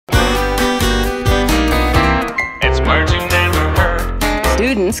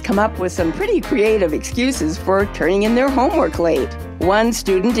students come up with some pretty creative excuses for turning in their homework late. One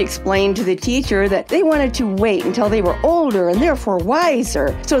student explained to the teacher that they wanted to wait until they were older and therefore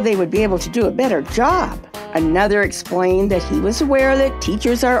wiser so they would be able to do a better job. Another explained that he was aware that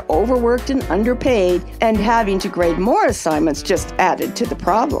teachers are overworked and underpaid, and having to grade more assignments just added to the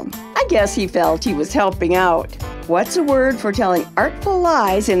problem. I guess he felt he was helping out. What's a word for telling artful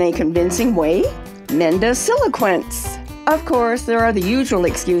lies in a convincing way? Mendaciloquence. Of course, there are the usual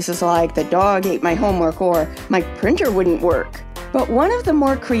excuses like the dog ate my homework or my printer wouldn't work. But one of the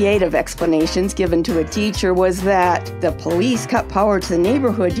more creative explanations given to a teacher was that the police cut power to the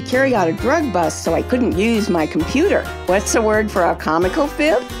neighborhood to carry out a drug bust, so I couldn't use my computer. What's the word for a comical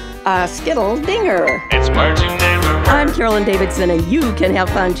fib? A skiddledinger. It's words you never heard. I'm Carolyn Davidson, and you can have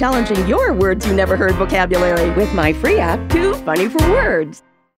fun challenging your words you never heard vocabulary with my free app, Too Funny for Words.